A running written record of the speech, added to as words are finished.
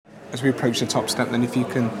as we approach the top step, then if you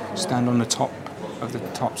can stand on the top of the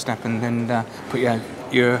top step and then put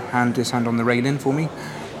this hand on the railing for me.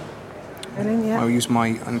 Railing, yeah. I'll use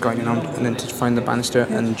my unguided arm and then to find the banister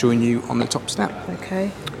and join you on the top step.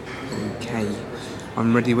 Okay. Okay.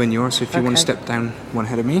 I'm ready when you are, so if you want to step down one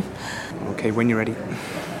ahead of me. Okay, when you're ready.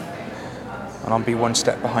 And I'll be one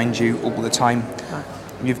step behind you all the time. Right.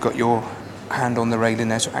 You've got your hand on the railing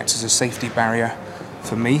there, so it acts as a safety barrier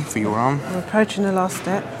for me, for your arm. I'm approaching the last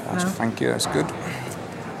step now. Thank you, that's good.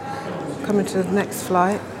 Coming to the next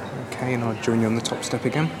flight. Okay, and I'll join you on the top step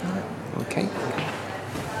again. Right. Okay.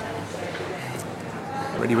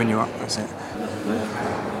 Ready when you're up, that's it.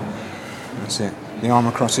 That's it. The arm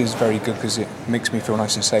across is very good because it makes me feel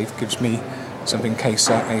nice and safe, gives me something in case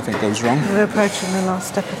anything goes wrong. We're approaching the last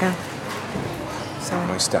step again. So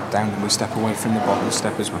we step down and we step away from the bottom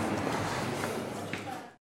step as well.